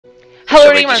Hello, So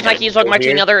everyone, my name's Mikey. Welcome back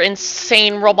to another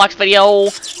insane Roblox video.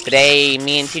 Today,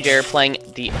 me and TJ are playing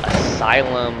the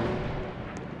Asylum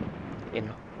in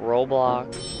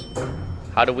Roblox.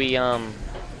 How do we,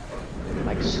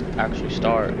 like, actually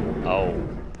start? Oh,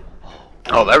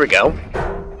 there we go.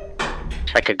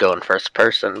 I could go in first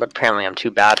person, but apparently I'm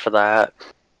too bad for that.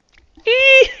 What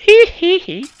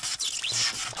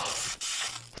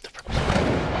the frick was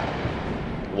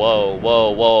that? Whoa,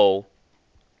 whoa, whoa.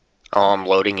 Oh, I'm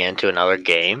loading into another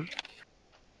game.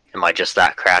 Am I just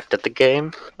that cracked at the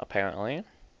game? Apparently.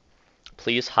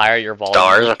 Please hire your volume.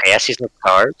 Stars? Okay, I see some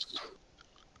stars.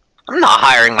 I'm not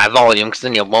hiring my volume, because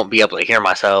then you won't be able to hear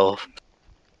myself.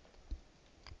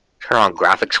 Turn on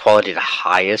graphics quality to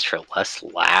highest for less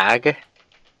lag?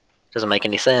 Doesn't make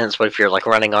any sense. What if you're like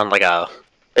running on like a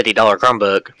 $50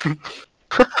 Chromebook?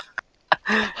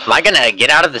 Am I gonna get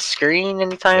out of the screen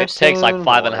anytime soon? It takes like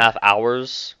 5.5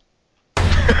 hours.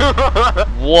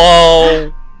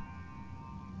 Whoa!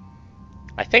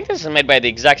 I think this is made by the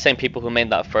exact same people who made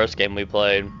that first game we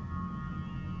played.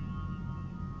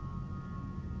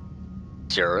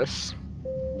 Cirrus?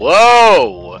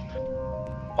 Whoa!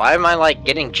 Why am I like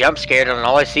getting jump scared and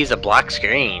all I see is a black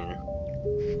screen?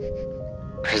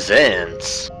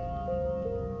 Presents.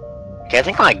 Okay, I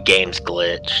think my game's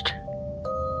glitched.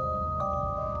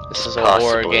 This is a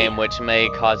horror game which may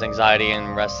cause anxiety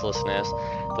and restlessness.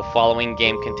 The following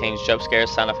game contains jump scares,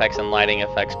 sound effects, and lighting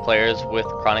effects. Players with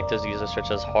chronic diseases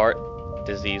such as heart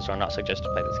disease are not suggested to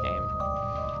play this game.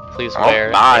 Please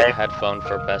wear a headphone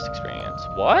for best experience.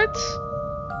 What?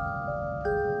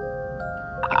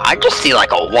 I just see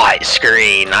like a white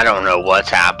screen. I don't know what's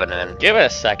happening. Give it a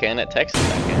second. It takes a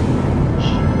second.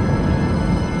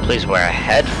 Please wear a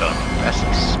headphone for best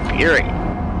experience.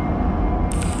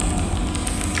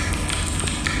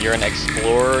 You're an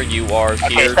explorer. You are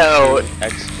here to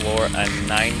explore a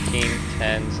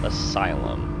 1910s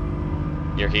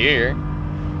asylum. You're here.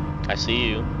 I see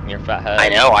you. Your fat head. I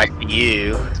know. I see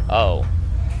you. Oh.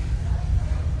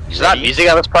 Is that music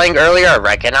I was playing earlier? I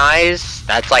recognize.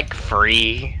 That's like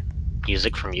free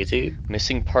music from YouTube.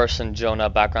 Missing person, Jonah.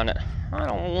 Background. I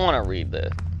don't want to read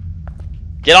this.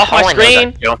 Get off my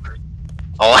screen.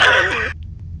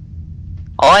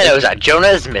 All I know is that Jonah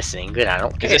is missing. Good, I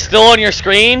don't care. Is it still on your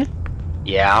screen?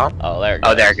 Yeah. Oh, there it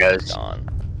goes. Oh, there it goes. It's gone.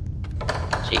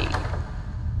 Gee.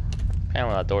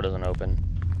 Apparently that door doesn't open.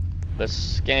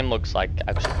 This game looks like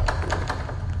actually cool.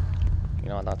 You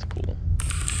know what? That's cool.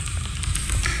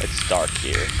 It's dark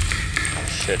here. I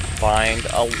should find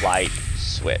a light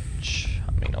switch.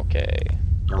 I mean, okay.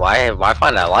 Why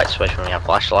find a light switch when we have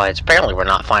flashlights? Apparently we're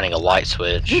not finding a light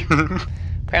switch.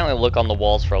 Apparently look on the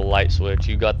walls for a light switch.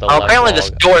 You got the apparently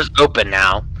this door's open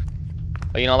now.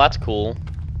 Oh, you know, that's cool.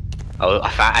 Oh,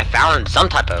 I found some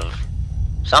type of...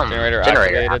 Generator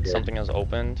activated. Something has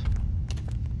opened.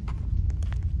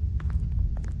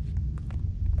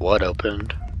 What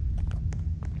opened?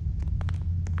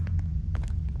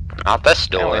 Not this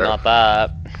door. Apparently not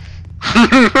that.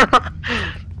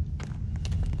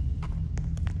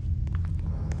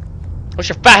 What's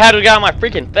your fat head got on my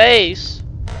freaking face?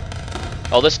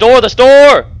 Oh, this door! This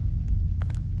door!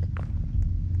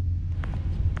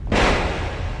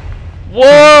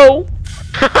 Whoa!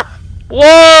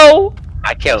 Whoa!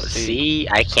 I can't see.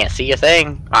 I can't see a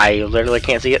thing. I literally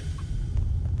can't see it.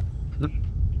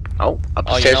 Oh, up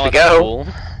the stairs we go.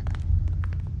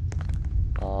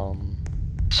 Cool.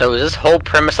 So is this whole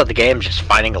premise of the game just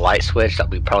finding a light switch that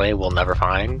we probably will never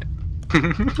find?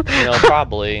 You know,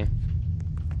 probably.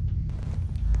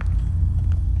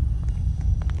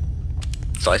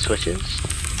 Light switches.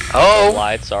 Oh! The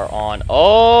lights are on.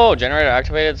 Oh! Generator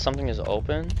activated. Something is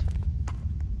opened.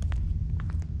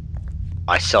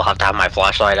 I still have to have my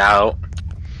flashlight out.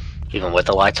 Even with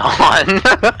the lights on.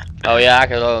 Oh yeah,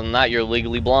 because other than that, you're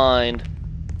legally blind.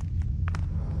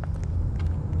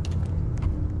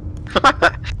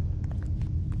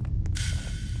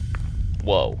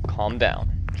 Whoa, calm down,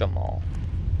 Jamal.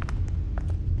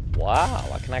 Wow,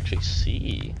 I can actually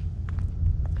see.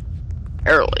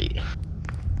 Barely.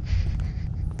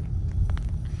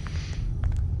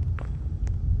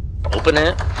 Open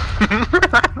it.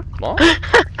 What?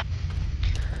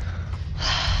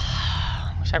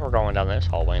 Looks like we're going down this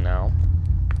hallway now.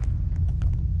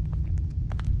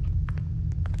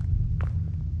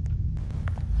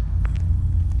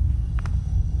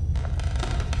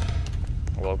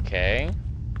 Okay.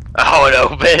 Oh, it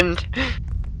opened.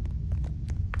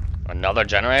 Another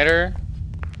generator?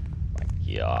 My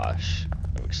gosh.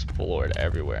 We've explored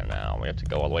everywhere now. We have to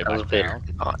go all the way back down.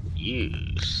 Not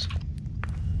use.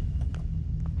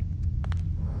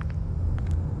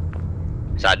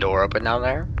 Is that door open down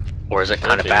there? Or is it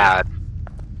kind of bad?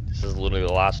 This This is literally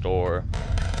the last door.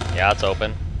 Yeah, it's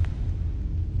open.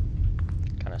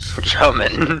 Kind of.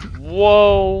 Jumping.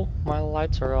 Whoa! My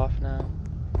lights are off now.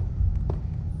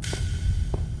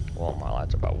 Well, my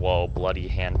lights are about. Whoa, bloody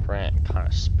handprint. Kind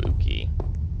of spooky.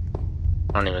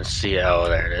 I don't even see it. Oh,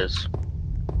 there it is.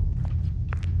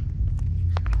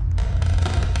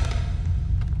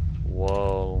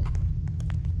 Whoa.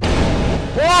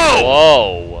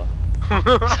 Whoa! Whoa!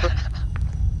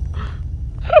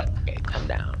 Okay, calm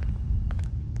down.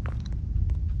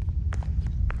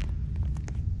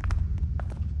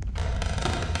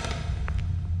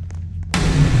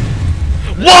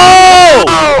 Whoa!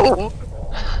 Oh!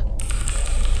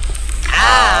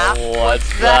 Ah!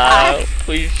 What's that?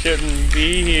 We shouldn't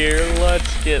be here.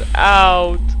 Let's get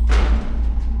out.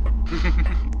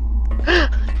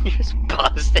 You just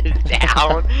busted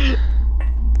down.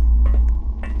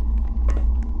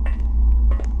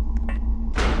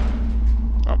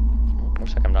 Oh,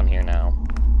 looks like I'm done here now.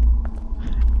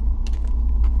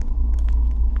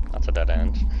 That's a dead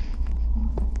end.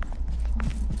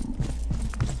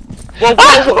 Whoa!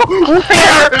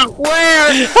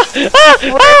 Where?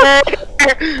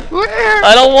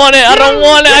 I don't want it! I don't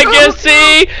want it! I can't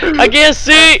see! I can't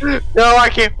see! No, I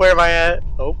can't. Where am I at?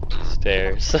 Oh.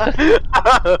 Stairs. Those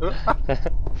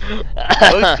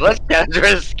footsteps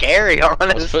were scary,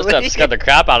 honestly. Those footsteps scared the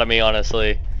crap out of me,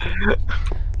 honestly.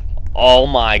 Oh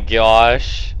my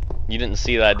gosh. You didn't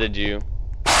see that, did you?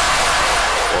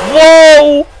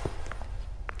 Whoa!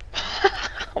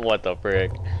 What the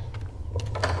frick?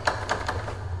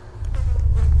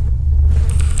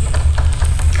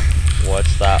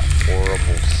 What's that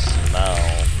horrible smell?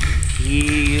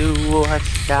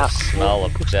 What's that? The smell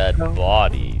of dead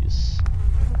bodies.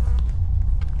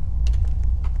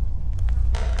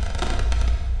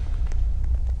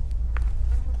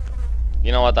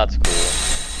 You know what? That's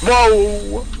cool.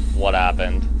 Whoa! What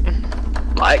happened?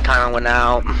 Light kind of went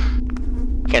out.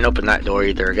 Can't open that door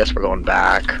either. I guess we're going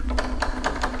back.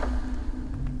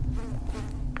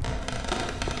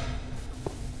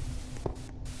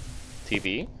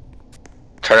 TV?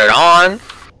 Turn it on.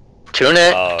 Tune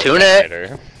it. Oh, Tune it.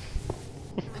 generator.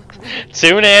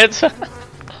 Tune it!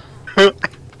 Oh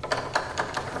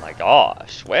my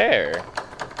gosh, where?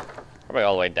 Probably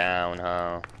all the way down,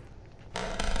 huh?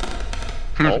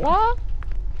 What?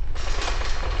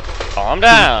 Calm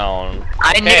down.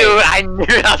 I knew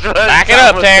that's what Back it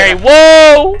up, Terry.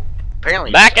 Whoa!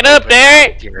 Apparently Back it up,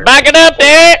 Terry! Back it up,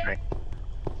 Terry!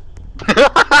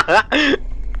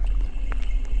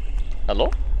 Hello?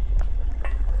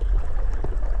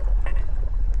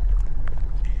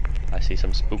 I see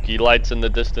some spooky lights in the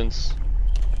distance.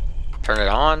 Turn it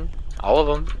on. All of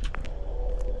them.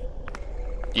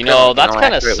 You know, that's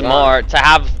kind of accurate smart to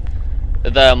have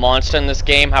the monster in this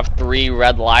game have 3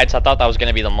 red lights. I thought that was going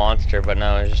to be the monster, but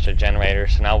no, it's just a generator.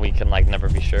 So now we can, like, never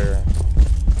be sure.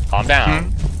 Calm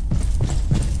down.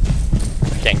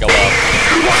 I can't go up.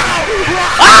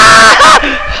 Ah!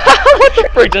 What the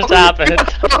frick just happened?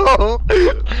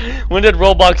 When did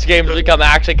Roblox games become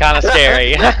actually kind of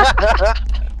scary?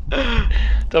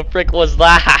 The frick was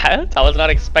that? I was not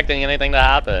expecting anything to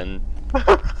happen.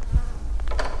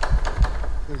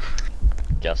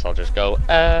 Guess I'll just go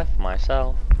F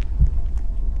myself.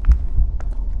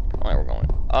 Alright, we're going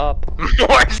up.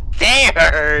 More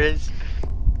stairs!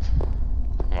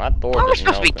 Well, that door Why are we didn't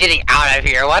supposed to be open. getting out of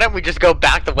here? Why don't we just go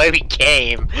back the way we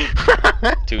came?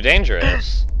 Too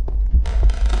dangerous.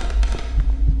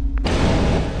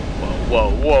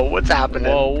 Whoa, what's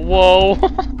happening? Whoa.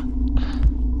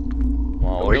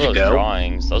 Whoa, Where'd look you at those go?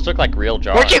 drawings. Those look like real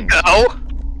drawings. Where'd you go?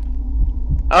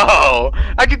 Oh,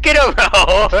 how'd you get over?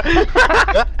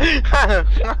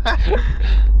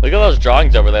 Look at those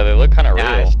drawings over there. They look kind of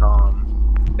real.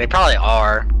 They probably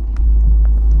are.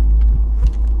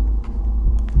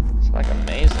 It's like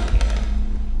amazing here.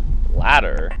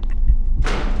 Ladder.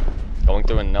 Going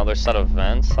through another set of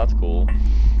vents. That's cool.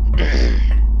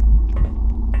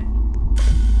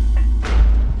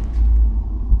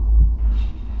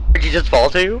 Where'd you just fall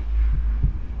to?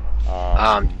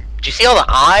 Did you see all the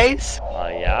eyes?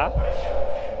 Yeah.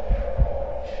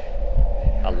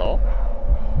 Hello?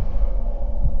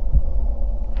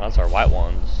 Those are white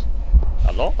ones.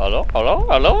 Hello?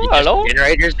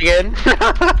 Generators again?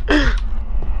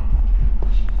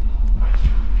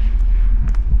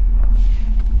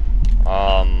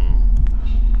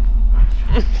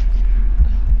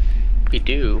 We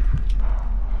do.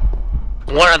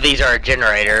 One of these are a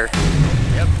generator.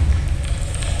 Yep.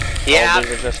 Yeah. Oh,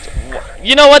 these are just...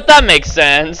 You know what? That makes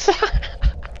sense.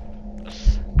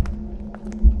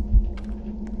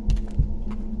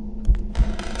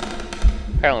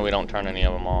 Apparently we don't turn any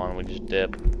of them on. We just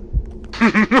dip.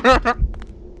 The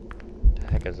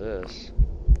heck is this?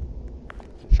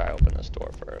 Let's try to open this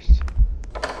door first.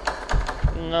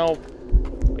 Nope.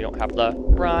 We don't have the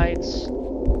rights.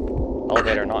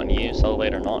 Elevator not in use.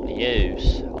 Elevator not in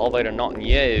use. Elevator not in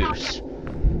use.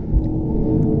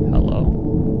 Hello.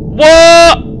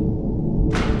 What?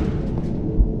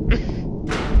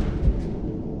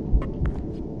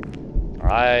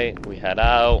 Alright, we head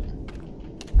out.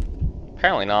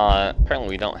 Apparently not. Apparently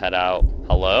we don't head out.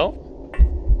 Hello?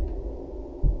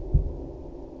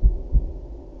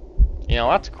 You know,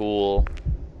 that's cool.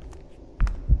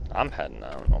 I'm heading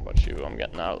out. I don't know about you. I'm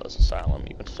getting out of this asylum.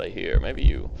 You can stay here. Maybe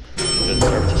you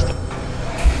deserve to stay.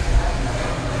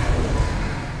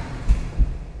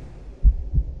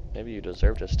 Maybe you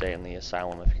deserve to stay in the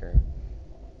asylum if you're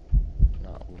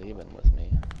not leaving with me.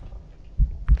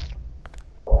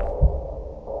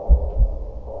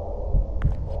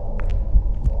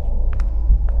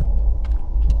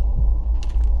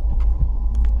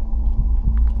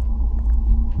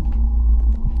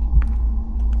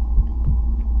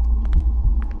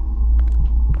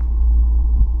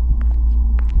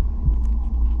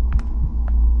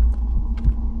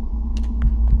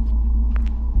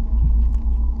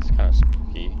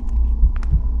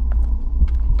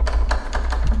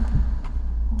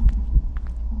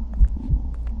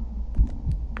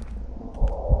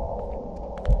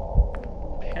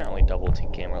 Double T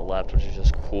camera left, which is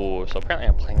just cool. So apparently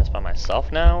I'm playing this by myself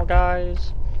now,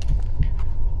 guys.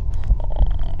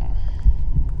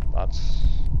 That's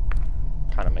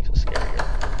kind of makes it scarier.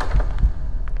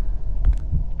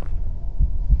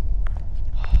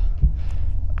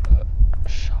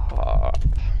 Shop.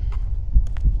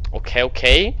 Okay,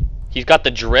 okay. He's got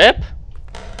the drip.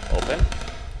 Open.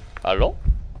 Hello?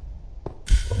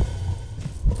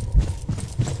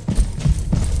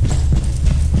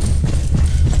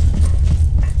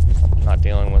 Not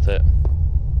dealing with it.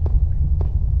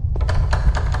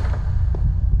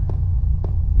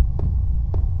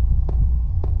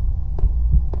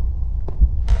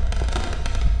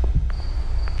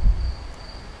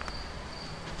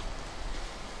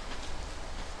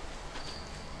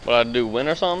 What I do, win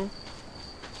or something?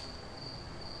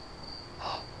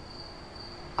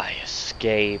 I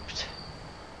escaped.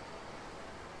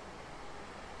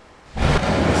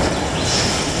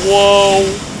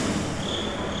 Whoa!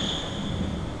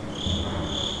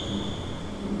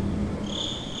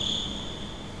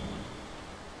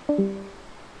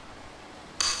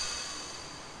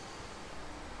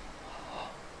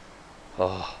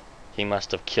 Oh, he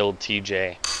must have killed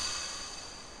TJ.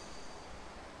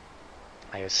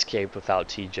 I escaped without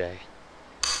TJ.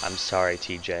 I'm sorry,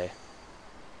 TJ.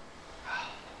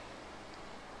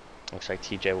 Looks like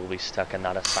TJ will be stuck in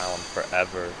that asylum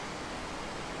forever.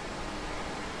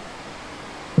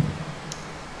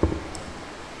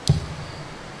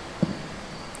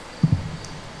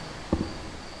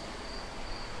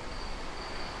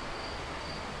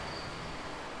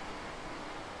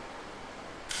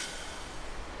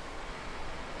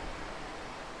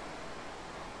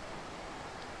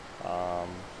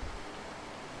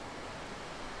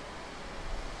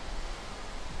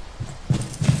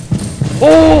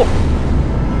 Oh!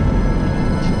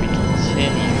 To be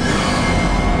continued.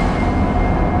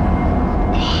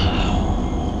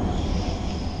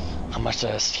 I must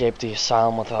have escaped the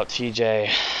asylum without TJ.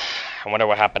 I wonder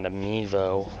what happened to me,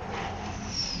 though.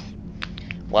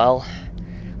 Well,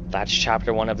 that's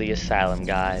chapter 1 of the asylum,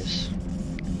 guys.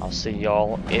 I'll see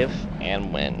y'all if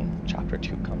and when chapter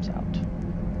 2 comes out.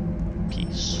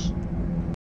 Peace.